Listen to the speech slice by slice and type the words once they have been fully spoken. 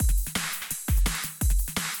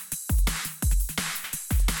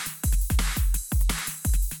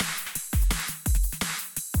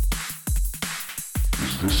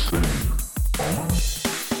this thing on?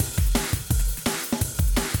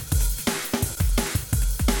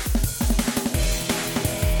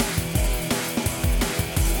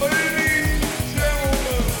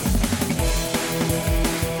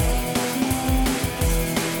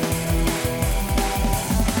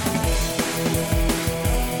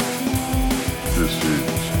 This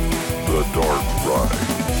is The Dark Ride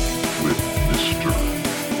with Mr.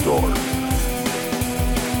 Dark.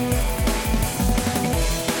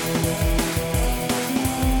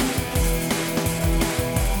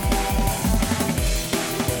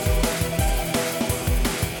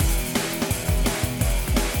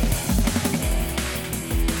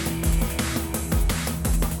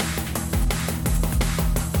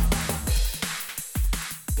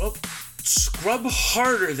 Well, scrub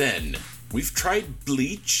harder then. We've tried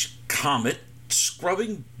bleach, Comet,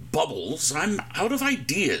 scrubbing bubbles. I'm out of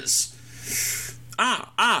ideas.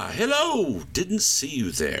 Hello! Didn't see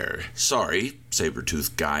you there. Sorry,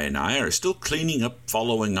 Sabretooth Guy and I are still cleaning up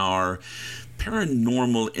following our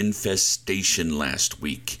paranormal infestation last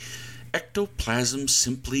week. Ectoplasm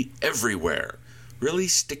simply everywhere. Really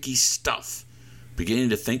sticky stuff. Beginning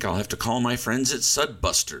to think I'll have to call my friends at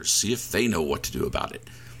Sudbusters, see if they know what to do about it.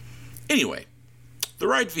 Anyway, the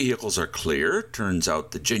ride vehicles are clear. Turns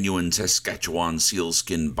out the genuine Saskatchewan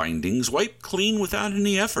sealskin bindings wipe clean without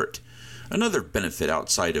any effort. Another benefit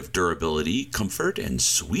outside of durability, comfort, and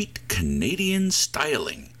sweet Canadian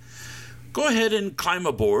styling. Go ahead and climb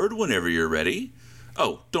aboard whenever you're ready.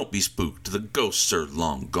 Oh, don't be spooked. The ghosts are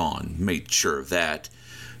long gone. Made sure of that.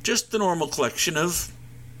 Just the normal collection of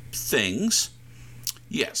things.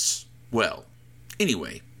 Yes, well,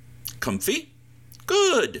 anyway, comfy?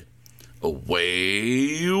 Good.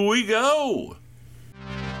 Away we go!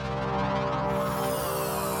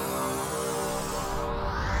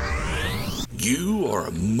 You are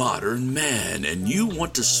a modern man, and you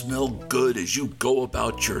want to smell good as you go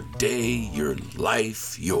about your day, your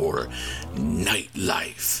life, your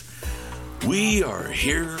nightlife. We are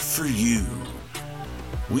here for you.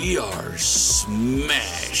 We are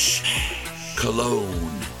Smash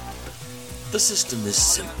Cologne. The system is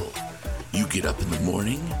simple. You get up in the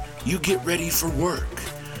morning, you get ready for work.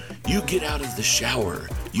 You get out of the shower,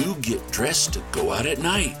 you get dressed to go out at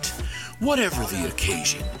night. Whatever the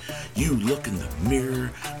occasion, you look in the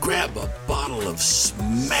mirror, grab a bottle of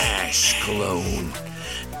Smash Cologne,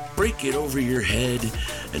 break it over your head,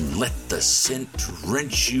 and let the scent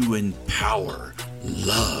drench you in power,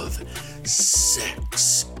 love,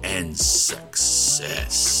 sex, and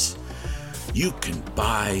success. You can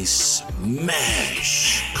buy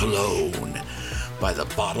Smash Cologne by the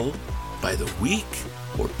bottle, by the week,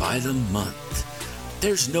 or by the month.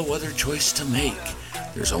 There's no other choice to make.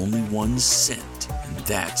 There's only one scent, and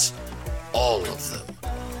that's all of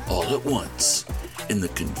them, all at once, in the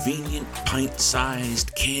convenient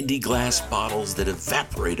pint-sized candy glass bottles that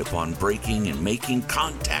evaporate upon breaking and making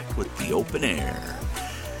contact with the open air.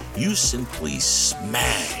 You simply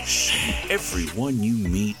smash everyone you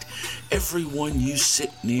meet, everyone you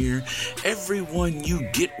sit near, everyone you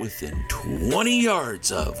get within 20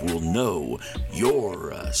 yards of will know you're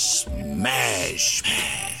a Smash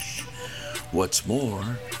Man. What's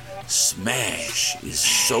more, Smash is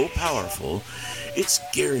so powerful, it's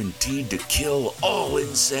guaranteed to kill all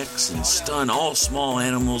insects and stun all small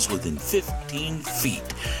animals within 15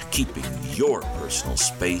 feet, keeping your personal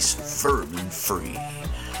space vermin free.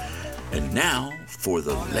 And now, for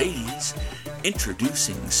the ladies,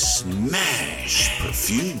 introducing Smash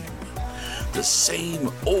Perfume. The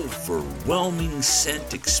same overwhelming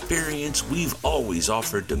scent experience we've always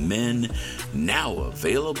offered to men, now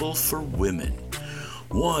available for women.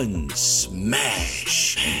 One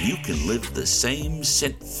smash, and you can live the same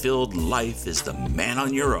scent-filled life as the man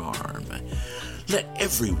on your arm. Let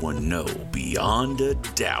everyone know beyond a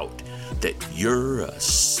doubt that you're a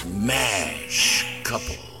smash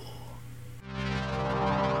couple.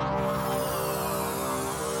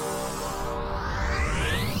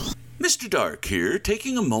 Mr. Dark here,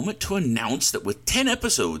 taking a moment to announce that with 10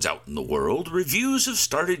 episodes out in the world, reviews have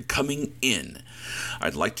started coming in.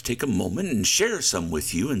 I'd like to take a moment and share some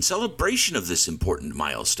with you in celebration of this important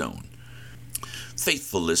milestone.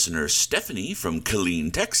 Faithful listener Stephanie from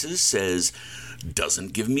Killeen, Texas says,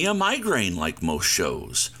 "Doesn't give me a migraine like most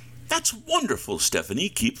shows." That's wonderful, Stephanie.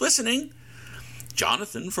 Keep listening.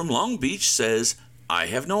 Jonathan from Long Beach says, "I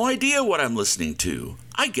have no idea what I'm listening to.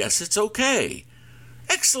 I guess it's okay."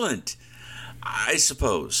 Excellent, I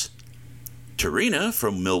suppose. Tarina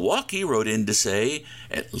from Milwaukee wrote in to say,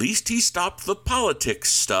 "At least he stopped the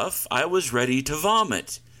politics stuff. I was ready to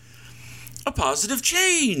vomit." A positive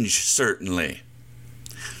change, certainly.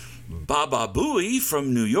 Baba Booey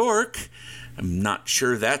from New York, I'm not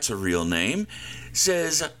sure that's a real name,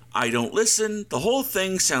 says, I don't listen. The whole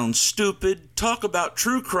thing sounds stupid. Talk about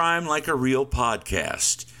true crime like a real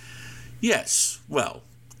podcast. Yes, well,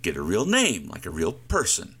 get a real name like a real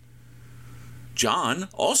person. John,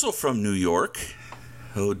 also from New York,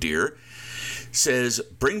 oh dear, says,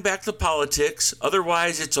 bring back the politics.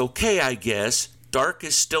 Otherwise, it's okay, I guess. Dark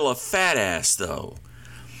is still a fat ass, though.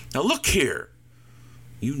 Now look here.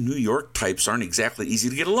 You New York types aren't exactly easy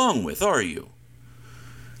to get along with, are you?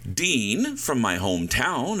 Dean, from my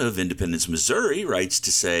hometown of Independence, Missouri, writes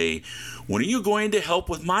to say, when are you going to help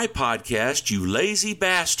with my podcast, you lazy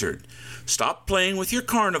bastard? Stop playing with your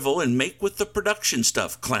carnival and make with the production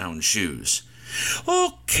stuff, clown shoes.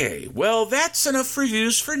 Okay, well, that's enough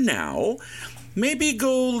reviews for now. Maybe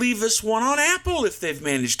go leave us one on Apple if they've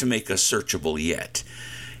managed to make us searchable yet.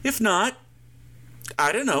 If not,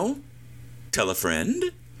 I don't know, tell a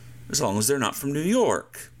friend, as long as they're not from New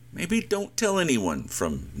York. Maybe don't tell anyone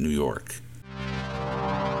from New York.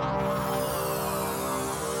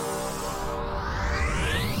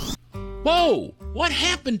 Whoa! What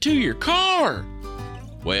happened to your car?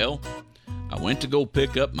 Well, I went to go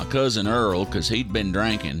pick up my cousin Earl because he'd been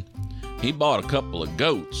drinking. He bought a couple of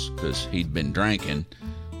goats because he'd been drinking.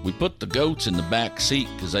 We put the goats in the back seat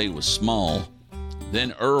because they was small.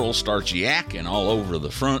 Then Earl starts yakking all over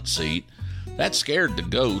the front seat. That scared the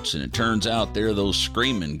goats, and it turns out they're those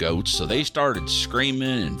screaming goats, so they started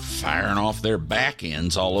screaming and firing off their back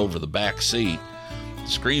ends all over the back seat.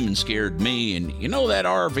 Screaming scared me, and you know that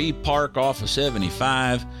RV park off of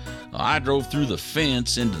 75? Well, I drove through the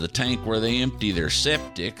fence into the tank where they empty their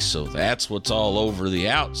septic, so that's what's all over the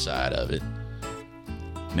outside of it.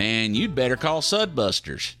 Man, you'd better call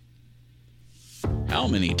Sudbusters. How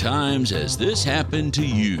many times has this happened to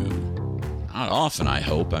you? Not often, I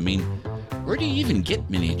hope. I mean, where do you even get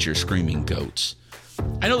miniature screaming goats?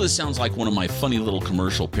 I know this sounds like one of my funny little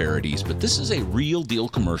commercial parodies, but this is a real deal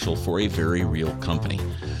commercial for a very real company.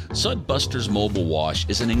 Sudbusters Mobile Wash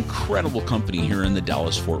is an incredible company here in the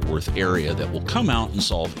Dallas-Fort Worth area that will come out and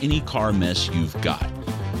solve any car mess you've got.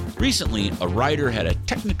 Recently, a rider had a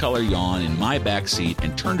Technicolor yawn in my backseat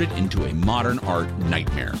and turned it into a modern art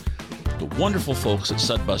nightmare. The wonderful folks at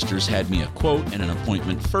Sudbusters had me a quote and an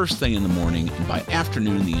appointment first thing in the morning, and by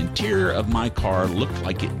afternoon, the interior of my car looked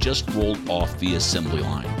like it just rolled off the assembly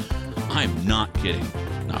line. I'm not kidding.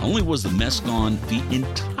 Not only was the mess gone, the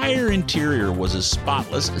entire interior was as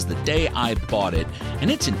spotless as the day I bought it,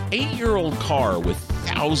 and it's an 8-year-old car with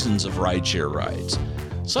thousands of rideshare rides.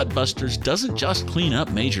 Sudbusters doesn't just clean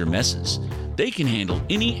up major messes. They can handle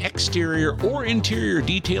any exterior or interior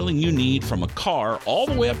detailing you need from a car all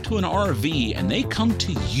the way up to an RV, and they come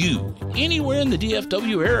to you anywhere in the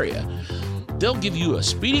DFW area. They'll give you a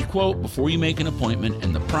speedy quote before you make an appointment,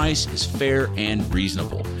 and the price is fair and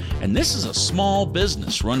reasonable. And this is a small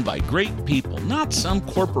business run by great people, not some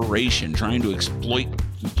corporation trying to exploit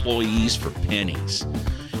employees for pennies.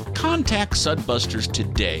 Contact Sudbusters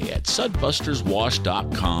today at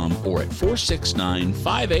sudbusterswash.com or at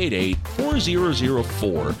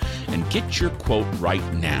 469-588-4004 and get your quote right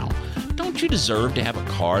now. Don't you deserve to have a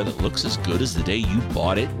car that looks as good as the day you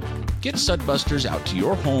bought it? Get Sudbusters out to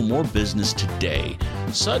your home or business today.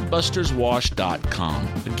 Sudbusterswash.com.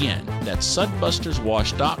 Again, that's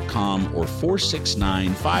sudbusterswash.com or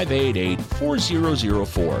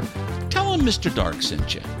 469-588-4004. Tell them Mr. Dark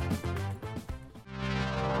sent you.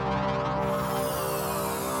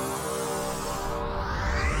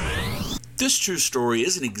 This true story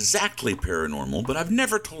isn't exactly paranormal, but I've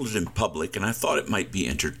never told it in public, and I thought it might be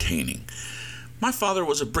entertaining. My father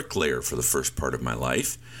was a bricklayer for the first part of my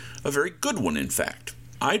life, a very good one, in fact.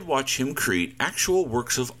 I'd watch him create actual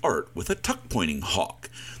works of art with a tuck-pointing hawk.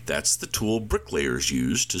 That's the tool bricklayers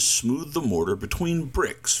use to smooth the mortar between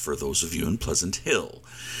bricks, for those of you in Pleasant Hill.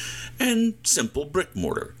 And simple brick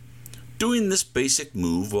mortar. Doing this basic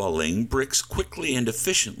move while laying bricks quickly and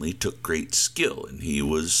efficiently took great skill, and he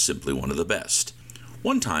was simply one of the best.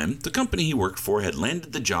 One time, the company he worked for had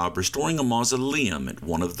landed the job restoring a mausoleum at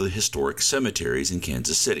one of the historic cemeteries in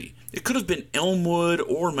Kansas City. It could have been Elmwood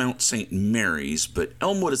or Mount St. Mary's, but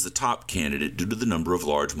Elmwood is the top candidate due to the number of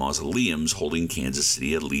large mausoleums holding Kansas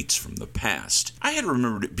City elites from the past. I had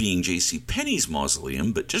remembered it being J.C. Penney's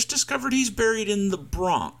mausoleum, but just discovered he's buried in the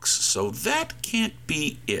Bronx, so that can't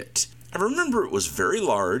be it. I remember it was very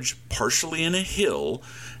large, partially in a hill,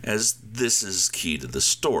 as this is key to the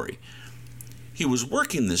story. He was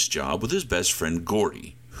working this job with his best friend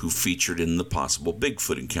Gordy, who featured in the possible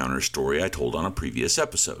Bigfoot encounter story I told on a previous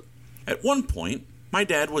episode. At one point, my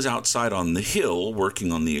dad was outside on the hill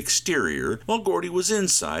working on the exterior, while Gordy was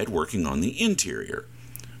inside working on the interior.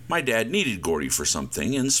 My dad needed Gordy for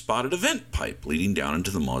something and spotted a vent pipe leading down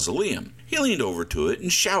into the mausoleum. He leaned over to it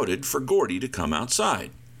and shouted for Gordy to come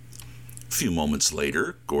outside. A few moments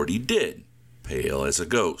later, Gordy did, pale as a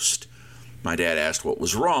ghost. My dad asked what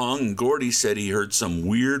was wrong, and Gordy said he heard some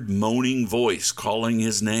weird moaning voice calling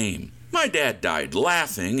his name. My dad died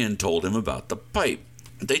laughing and told him about the pipe.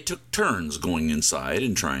 They took turns going inside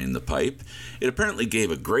and trying the pipe. It apparently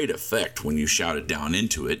gave a great effect when you shouted down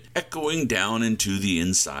into it, echoing down into the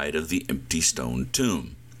inside of the empty stone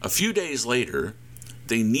tomb. A few days later,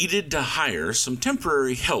 they needed to hire some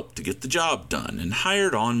temporary help to get the job done and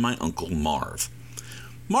hired on my Uncle Marv.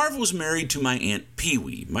 Marv was married to my Aunt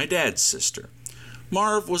Pee-wee, my dad's sister.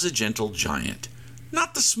 Marv was a gentle giant.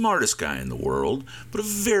 Not the smartest guy in the world, but a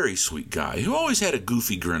very sweet guy who always had a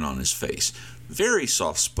goofy grin on his face. Very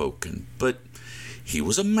soft-spoken, but he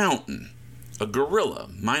was a mountain. A gorilla,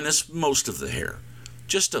 minus most of the hair.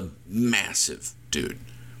 Just a massive dude.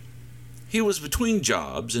 He was between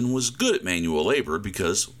jobs and was good at manual labor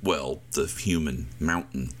because, well, the human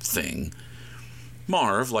mountain thing.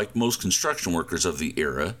 Marv, like most construction workers of the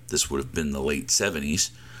era, this would have been the late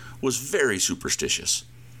 70s, was very superstitious.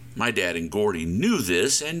 My dad and Gordy knew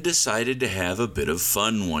this and decided to have a bit of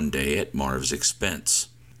fun one day at Marv's expense.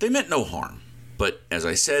 They meant no harm, but as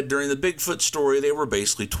I said during the Bigfoot story, they were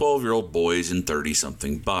basically 12-year-old boys in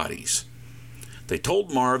 30-something bodies. They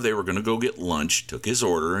told Marv they were going to go get lunch, took his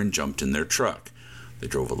order, and jumped in their truck. They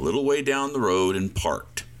drove a little way down the road and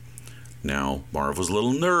parked. Now, Marv was a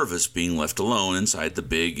little nervous being left alone inside the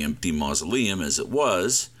big, empty mausoleum as it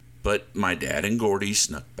was, but my dad and Gordy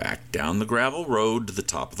snuck back down the gravel road to the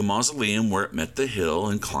top of the mausoleum where it met the hill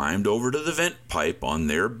and climbed over to the vent pipe on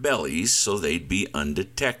their bellies so they'd be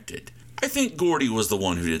undetected. I think Gordy was the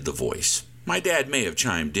one who did the voice. My dad may have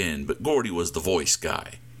chimed in, but Gordy was the voice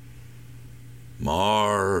guy.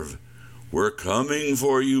 "Marv, we're coming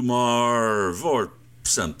for you, Marv," or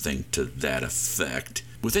something to that effect.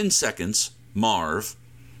 Within seconds, Marv,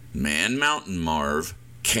 Man Mountain Marv,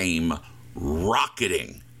 came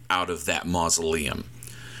rocketing out of that mausoleum,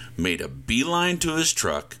 made a beeline to his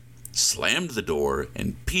truck, slammed the door,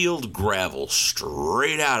 and peeled gravel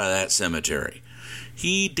straight out of that cemetery.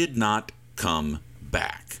 He did not come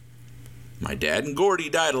back. My dad and Gordy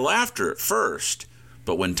died of laughter at first,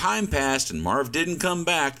 but when time passed and Marv didn't come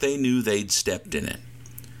back, they knew they'd stepped in it.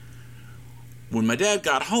 When my dad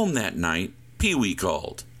got home that night, Pee-wee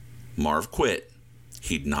called. Marv quit.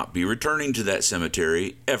 He'd not be returning to that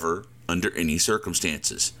cemetery ever under any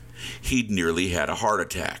circumstances. He'd nearly had a heart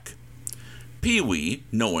attack. Pee-wee,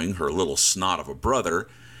 knowing her little snot of a brother,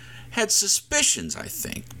 had suspicions, I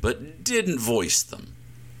think, but didn't voice them.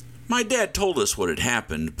 My dad told us what had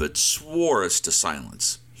happened, but swore us to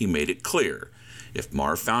silence. He made it clear. If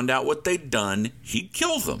Marv found out what they'd done, he'd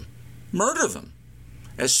kill them, murder them.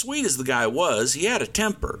 As sweet as the guy was, he had a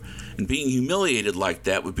temper, and being humiliated like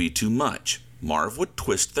that would be too much. Marv would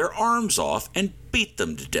twist their arms off and beat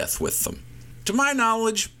them to death with them. To my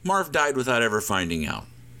knowledge, Marv died without ever finding out.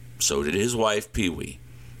 So did his wife, Pee-wee.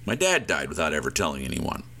 My dad died without ever telling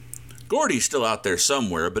anyone. Gordy's still out there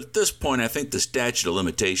somewhere, but at this point I think the statute of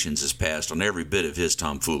limitations has passed on every bit of his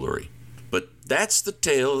tomfoolery. But that's the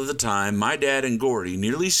tale of the time my dad and Gordy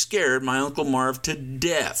nearly scared my Uncle Marv to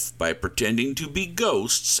death by pretending to be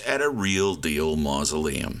ghosts at a real-deal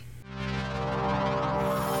mausoleum.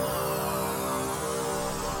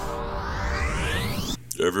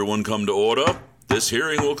 Everyone come to order. This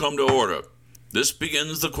hearing will come to order. This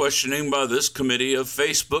begins the questioning by this committee of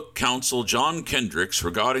Facebook counsel John Kendricks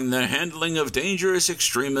regarding the handling of dangerous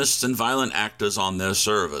extremists and violent actors on their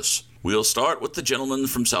service. We'll start with the gentleman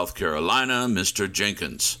from South Carolina, Mr.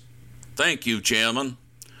 Jenkins. Thank you, Chairman.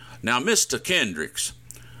 Now, Mr. Kendricks,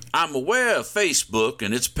 I'm aware of Facebook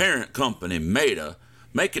and its parent company, Meta,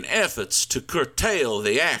 making efforts to curtail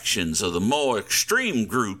the actions of the more extreme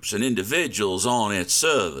groups and individuals on its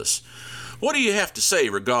service. What do you have to say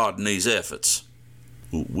regarding these efforts?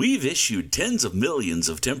 We've issued tens of millions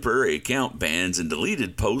of temporary account bans and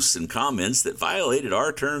deleted posts and comments that violated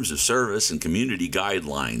our terms of service and community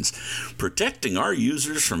guidelines, protecting our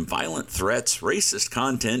users from violent threats, racist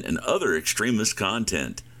content, and other extremist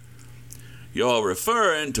content. You're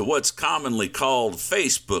referring to what's commonly called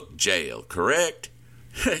Facebook jail, correct?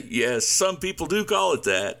 Yes, some people do call it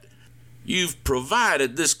that. You've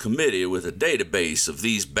provided this committee with a database of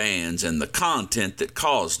these bans and the content that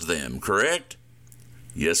caused them, correct?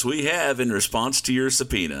 Yes, we have, in response to your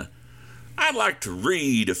subpoena. I'd like to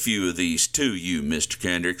read a few of these to you, Mr.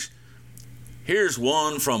 Kendricks. Here's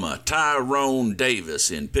one from a Tyrone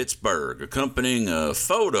Davis in Pittsburgh, accompanying a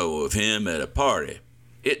photo of him at a party.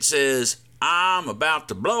 It says, "I'm about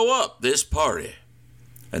to blow up this party."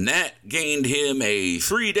 and that gained him a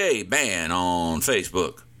 3-day ban on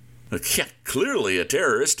Facebook. Clearly a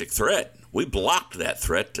terroristic threat. We blocked that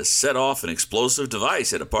threat to set off an explosive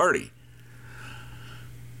device at a party.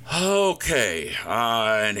 Okay,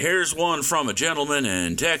 and here's one from a gentleman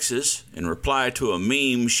in Texas in reply to a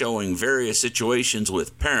meme showing various situations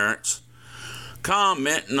with parents.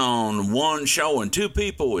 Commenting on one showing two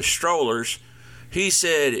people with strollers, he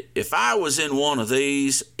said, "If I was in one of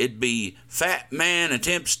these, it'd be fat man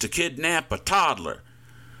attempts to kidnap a toddler."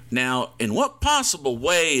 Now, in what possible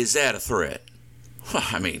way is that a threat? Well,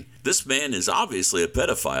 I mean, this man is obviously a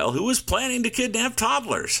pedophile who is planning to kidnap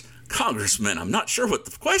toddlers. Congressman, I'm not sure what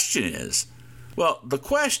the question is. Well, the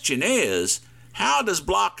question is, how does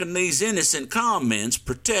blocking these innocent comments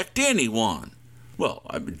protect anyone? Well,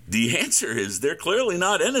 the answer is they're clearly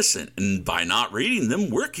not innocent, and by not reading them,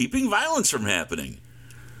 we're keeping violence from happening.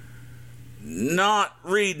 Not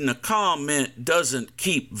reading a comment doesn't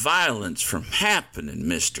keep violence from happening,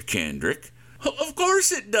 Mr. Kendrick. Of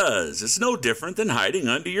course it does. It's no different than hiding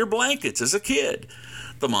under your blankets as a kid.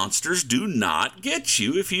 The monsters do not get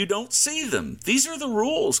you if you don't see them. These are the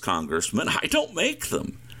rules, Congressman. I don't make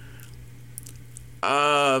them.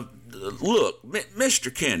 Look,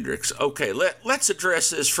 Mr. Kendricks, okay, let's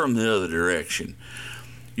address this from the other direction.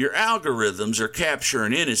 Your algorithms are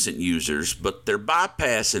capturing innocent users, but they're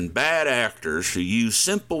bypassing bad actors who use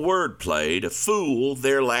simple wordplay to fool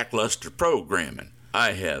their lackluster programming.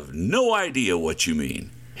 I have no idea what you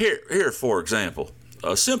mean. Here, for example,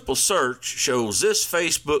 a simple search shows this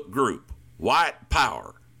Facebook group, White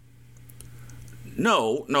Power.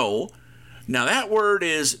 No. Now that word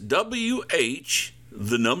is WH,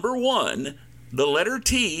 the number 1, the letter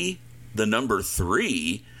T, the number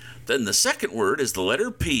 3, then the second word is the letter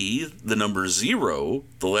P, the number 0,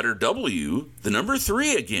 the letter W, the number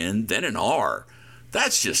 3 again, then an R.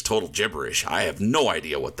 That's just total gibberish. I have no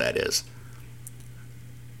idea what that is.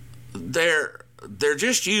 They're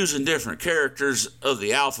just using different characters of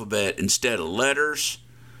the alphabet instead of letters.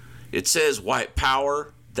 It says white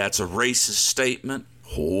power. That's a racist statement.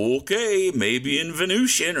 Okay, maybe in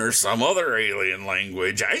Venusian or some other alien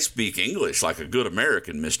language. I speak English like a good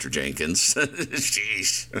American, Mr. Jenkins.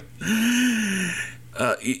 Jeez.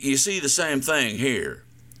 You see the same thing here.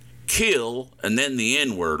 Kill, and then the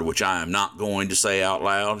N-word, which I am not going to say out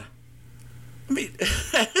loud. I mean,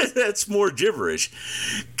 that's more gibberish.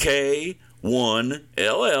 K1LL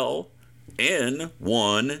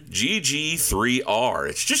N1GG3R.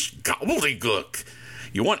 It's just gobbledygook.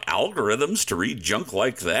 You want algorithms to read junk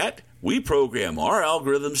like that? We program our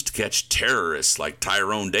algorithms to catch terrorists like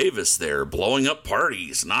Tyrone Davis there, blowing up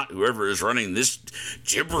parties, not whoever is running this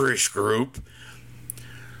gibberish group.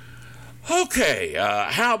 Okay,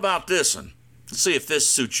 how about this one? Let's see if this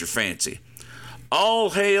suits your fancy. All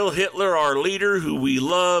hail Hitler, our leader, who we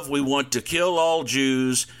love. We want to kill all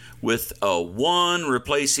Jews, with a 1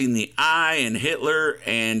 replacing the I in Hitler,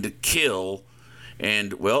 and kill.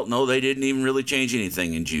 And, well, no, they didn't even really change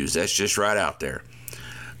anything in Jews. That's just right out there.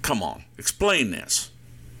 Come on, explain this.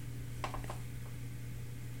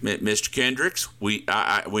 Mr. Kendricks, we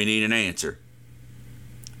need an answer.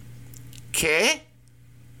 ¿Qué?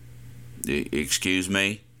 Excuse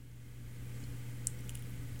me?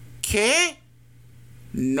 ¿Qué?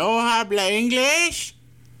 No habla English?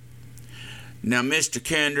 Now, Mr.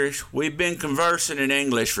 Kendricks, we've been conversing in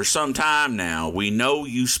English for some time now. We know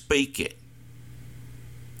you speak it.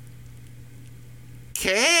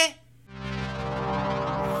 ¿Qué?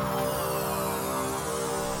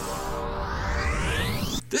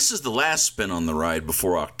 This is the last spin on the ride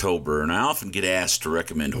before October, and I often get asked to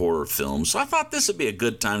recommend horror films, so I thought this would be a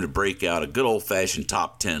good time to break out a good old-fashioned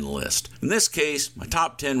top 10 list. In this case, my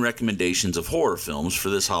top 10 recommendations of horror films for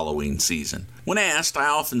this Halloween season. When asked, I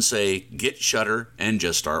often say, get Shudder and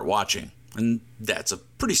just start watching, and that's a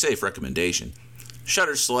pretty safe recommendation.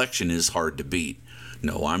 Shudder's selection is hard to beat.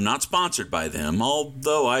 No, I'm not sponsored by them,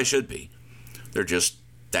 although I should be. They're just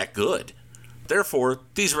that good. Therefore,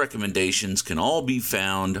 these recommendations can all be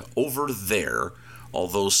found over there,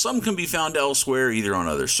 although some can be found elsewhere, either on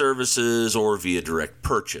other services or via direct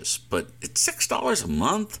purchase. But it's $6 a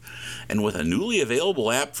month, and with a newly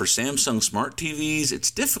available app for Samsung Smart TVs, it's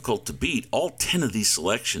difficult to beat all 10 of these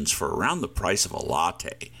selections for around the price of a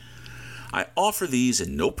latte. I offer these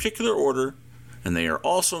in no particular order, and they are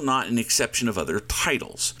also not an exception of other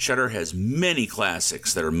titles. Shudder has many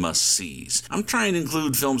classics that are must-sees. I'm trying to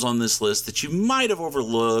include films on this list that you might have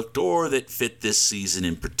overlooked or that fit this season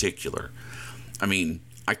in particular. I mean,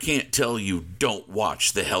 I can't tell you don't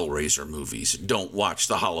watch the Hellraiser movies, don't watch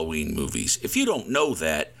the Halloween movies. If you don't know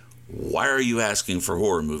that, why are you asking for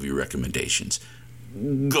horror movie recommendations?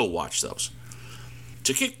 Go watch those.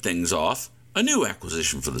 To kick things off, a new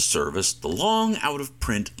acquisition for the service, the long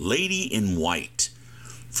out-of-print Lady in White.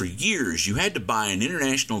 For years, you had to buy an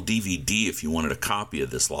international DVD if you wanted a copy of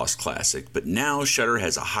this lost classic, but now Shudder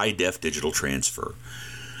has a high-def digital transfer.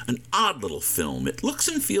 An odd little film. It looks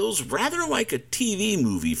and feels rather like a TV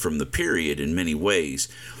movie from the period in many ways,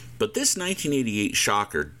 but this 1988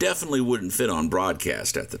 shocker definitely wouldn't fit on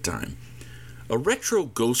broadcast at the time. A retro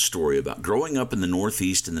ghost story about growing up in the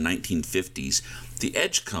Northeast in the 1950s, the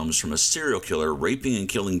edge comes from a serial killer raping and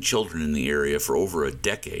killing children in the area for over a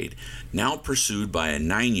decade, now pursued by a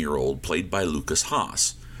 9-year-old played by Lucas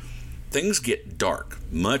Haas. Things get dark,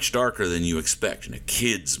 much darker than you expect in a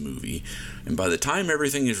kid's movie, and by the time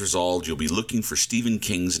everything is resolved, you'll be looking for Stephen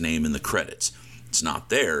King's name in the credits. It's not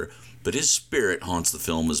there, but his spirit haunts the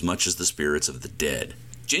film as much as the spirits of the dead.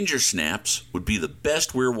 Ginger Snaps would be the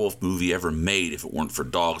best werewolf movie ever made if it weren't for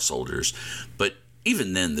Dog Soldiers, but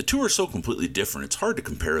even then, the two are so completely different it's hard to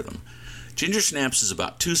compare them. Ginger Snaps is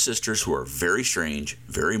about two sisters who are very strange,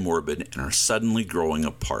 very morbid, and are suddenly growing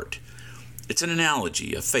apart. It's an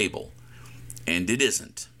analogy, a fable, and it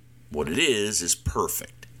isn't. What it is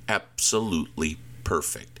perfect, absolutely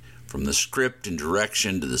perfect. From the script and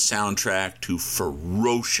direction to the soundtrack to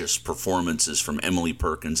ferocious performances from Emily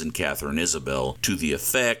Perkins and Katharine Isabelle to the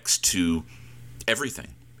effects to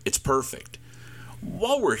everything. It's perfect.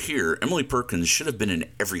 While we're here, Emily Perkins should have been in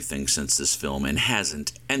everything since this film and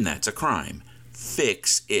hasn't, and that's a crime.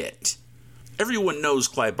 Fix it. Everyone knows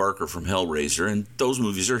Clive Barker from Hellraiser, and those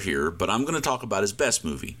movies are here, but I'm going to talk about his best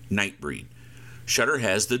movie, Nightbreed. Shudder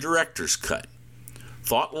has the director's cut.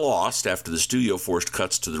 Thought lost after the studio forced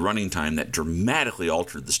cuts to the running time that dramatically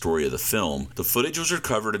altered the story of the film, the footage was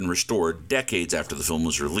recovered and restored decades after the film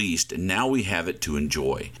was released, and now we have it to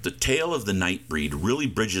enjoy. The tale of the Nightbreed really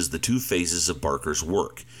bridges the two phases of Barker's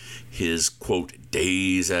work. His, quote,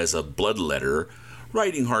 days as a bloodletter,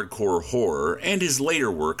 writing hardcore horror, and his later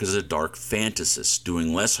work as a dark fantasist,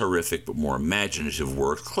 doing less horrific but more imaginative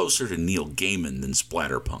work closer to Neil Gaiman than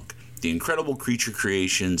splatterpunk. The incredible creature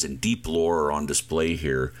creations and deep lore are on display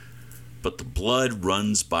here, but the blood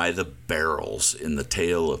runs by the barrels in the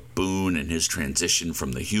tale of Boone and his transition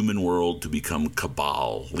from the human world to become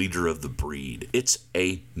Cabal, leader of the breed. It's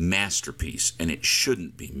a masterpiece, and it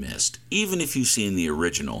shouldn't be missed. Even if you've seen the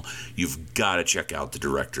original, you've got to check out the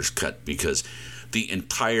director's cut, because the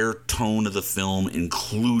entire tone of the film,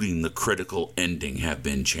 including the critical ending, have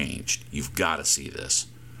been changed. You've got to see this.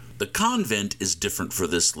 The Convent is different for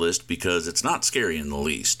this list because it's not scary in the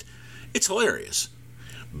least. It's hilarious.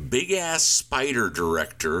 Big-ass spider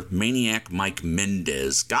director, maniac Mike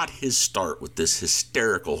Mendez, got his start with this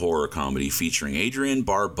hysterical horror comedy featuring Adrienne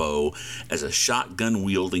Barbeau as a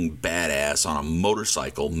shotgun-wielding badass on a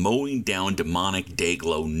motorcycle mowing down demonic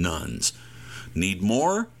Dayglow nuns. Need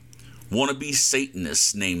more? Wannabe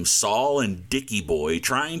Satanists named Saul and Dickie Boy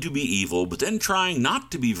trying to be evil, but then trying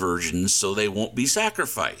not to be virgins so they won't be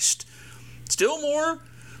sacrificed. Still more?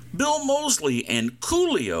 Bill Moseley and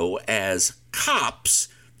Coolio as cops,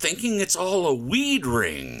 thinking it's all a weed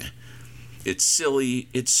ring. It's silly,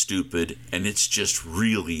 it's stupid, and it's just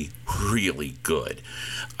really, really good.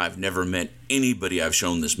 I've never met anybody I've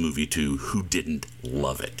shown this movie to who didn't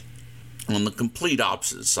love it. On the complete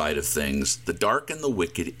opposite side of things, The Dark and the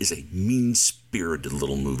Wicked is a mean-spirited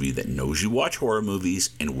little movie that knows you watch horror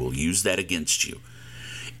movies and will use that against you.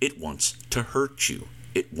 It wants to hurt you.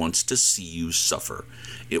 It wants to see you suffer.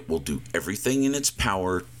 It will do everything in its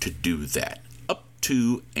power to do that, up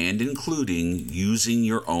to and including using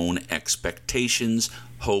your own expectations,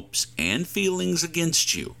 hopes, and feelings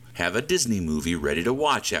against you. Have a Disney movie ready to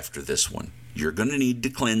watch after this one. You're going to need to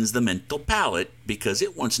cleanse the mental palate because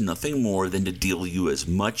it wants nothing more than to deal you as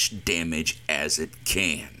much damage as it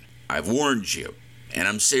can. I've warned you, and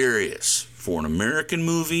I'm serious. For an American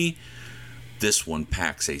movie, this one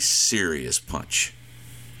packs a serious punch.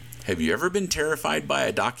 Have you ever been terrified by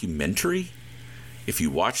a documentary? If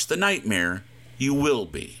you watch The Nightmare, you will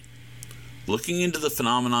be. Looking into the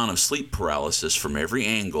phenomenon of sleep paralysis from every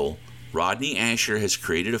angle, Rodney Asher has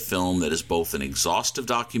created a film that is both an exhaustive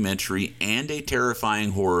documentary and a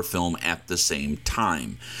terrifying horror film at the same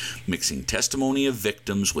time, mixing testimony of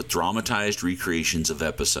victims with dramatized recreations of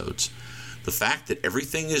episodes. The fact that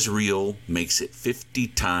everything is real makes it 50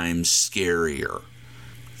 times scarier.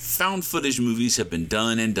 Found footage movies have been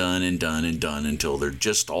done until they're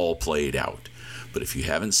just all played out. But if you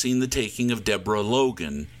haven't seen The Taking of Deborah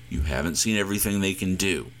Logan, you haven't seen everything they can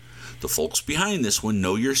do. The folks behind this one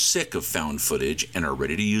know you're sick of found footage and are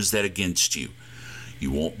ready to use that against you. You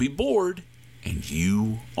won't be bored, and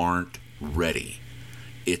you aren't ready.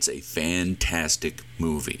 It's a fantastic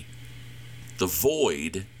movie. The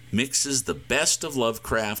Void mixes the best of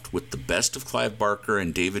Lovecraft with the best of Clive Barker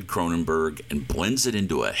and David Cronenberg and blends it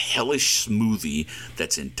into a hellish smoothie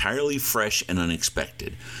that's entirely fresh and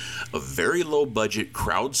unexpected. A very low-budget,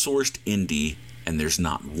 crowdsourced indie, and there's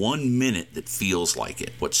not 1 minute that feels like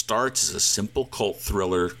it. What starts as a simple cult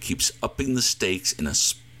thriller keeps upping the stakes in a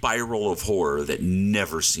spiral of horror that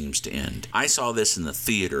never seems to end. I saw this in the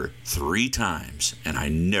theater 3 times, and I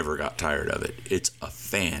never got tired of it. It's a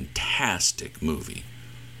fantastic movie.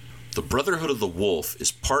 The Brotherhood of the Wolf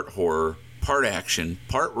is part horror, part action,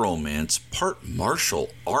 part romance, part martial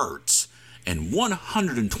arts, and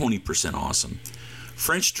 120% awesome.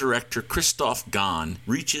 French director Christophe Gans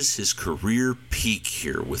reaches his career peak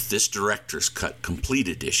here with this director's cut complete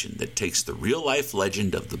edition that takes the real-life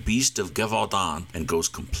legend of the Beast of Gévaudan and goes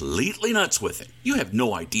completely nuts with it. You have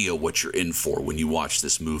no idea what you're in for when you watch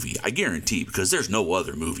this movie, I guarantee, because there's no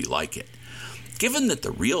other movie like it. Given that the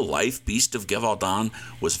real-life Beast of Gévaudan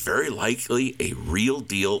was very likely a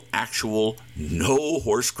real-deal, actual, no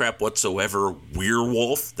horse crap whatsoever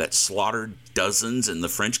werewolf that slaughtered dozens in the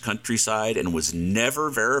French countryside and was never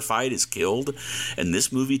verified as killed, and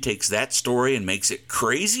this movie takes that story and makes it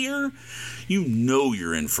crazier, you know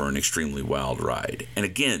you're in for an extremely wild ride. And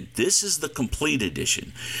again, this is the complete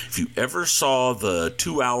edition. If you ever saw the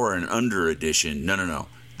 2-hour and under edition, no.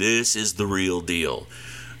 This is the real deal.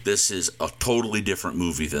 This is a totally different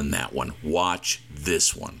movie than that one. Watch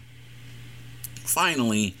this one.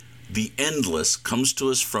 Finally, The Endless comes to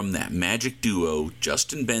us from that magic duo,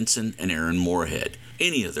 Justin Benson and Aaron Moorhead.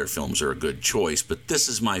 Any of their films are a good choice, but this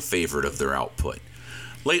is my favorite of their output.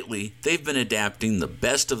 Lately, they've been adapting the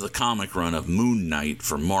best of the comic run of Moon Knight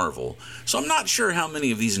for Marvel, so I'm not sure how many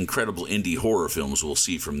of these incredible indie horror films we'll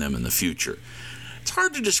see from them in the future. It's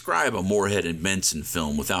hard to describe a Moorhead and Benson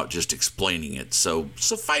film without just explaining it, so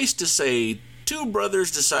suffice to say, 2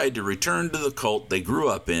 brothers decide to return to the cult they grew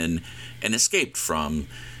up in and escaped from,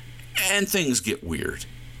 and things get weird.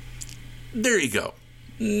 There you go.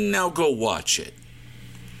 Now go watch it.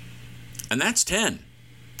 And that's 10.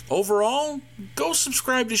 Overall, go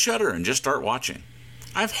subscribe to Shudder and just start watching.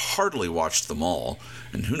 I've hardly watched them all,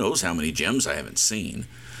 and who knows how many gems I haven't seen,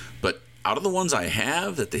 but out of the ones I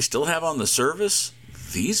have that they still have on the service,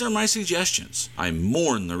 these are my suggestions. I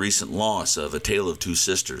mourn the recent loss of A Tale of Two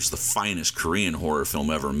Sisters, the finest Korean horror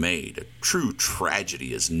film ever made. A true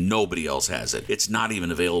tragedy as nobody else has it. It's not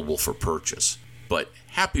even available for purchase. But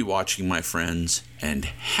happy watching, my friends, and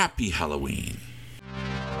happy Halloween.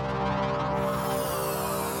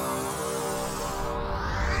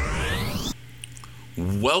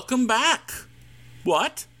 Welcome back.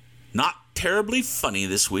 What? Not terribly funny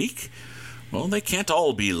this week? Well, they can't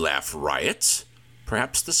all be laugh riots.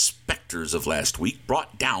 Perhaps the specters of last week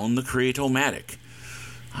brought down the Creatomatic.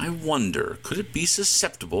 I wonder, could it be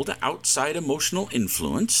susceptible to outside emotional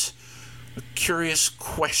influence? A curious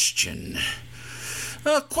question.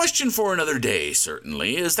 A question for another day,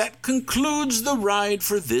 certainly, as that concludes the ride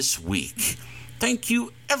for this week. Thank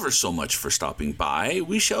you ever so much for stopping by.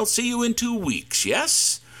 We shall see you in 2 weeks,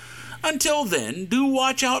 yes? Until then, do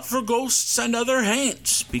watch out for ghosts and other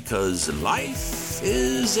haunts, because life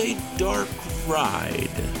is a dark ride.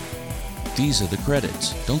 These are the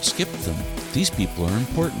credits. Don't skip them. These people are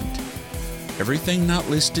important. Everything not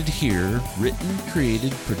listed here, written,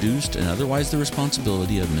 created, produced, and otherwise the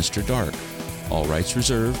responsibility of Mr. Dark. All rights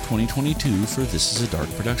reserved 2022 for This Is a Dark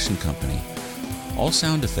production company. All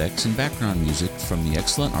sound effects and background music from the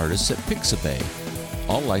excellent artists at Pixabay.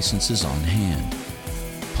 All licenses on hand.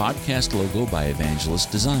 Podcast logo by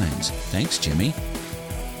Evangelist Designs. Thanks, Jimmy.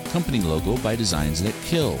 Company logo by Designs That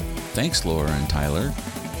Kill. Thanks, Laura and Tyler.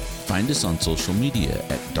 Find us on social media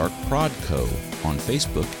at DarkProdCo on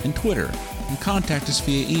Facebook and Twitter, and contact us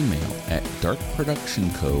via email at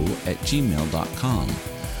darkproductionco@gmail.com.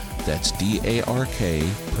 That's DARK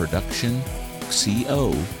Production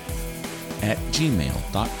CO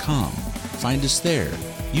 @gmail.com. Find us there.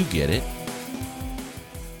 You get it.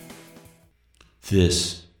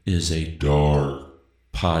 This is a dark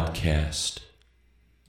podcast.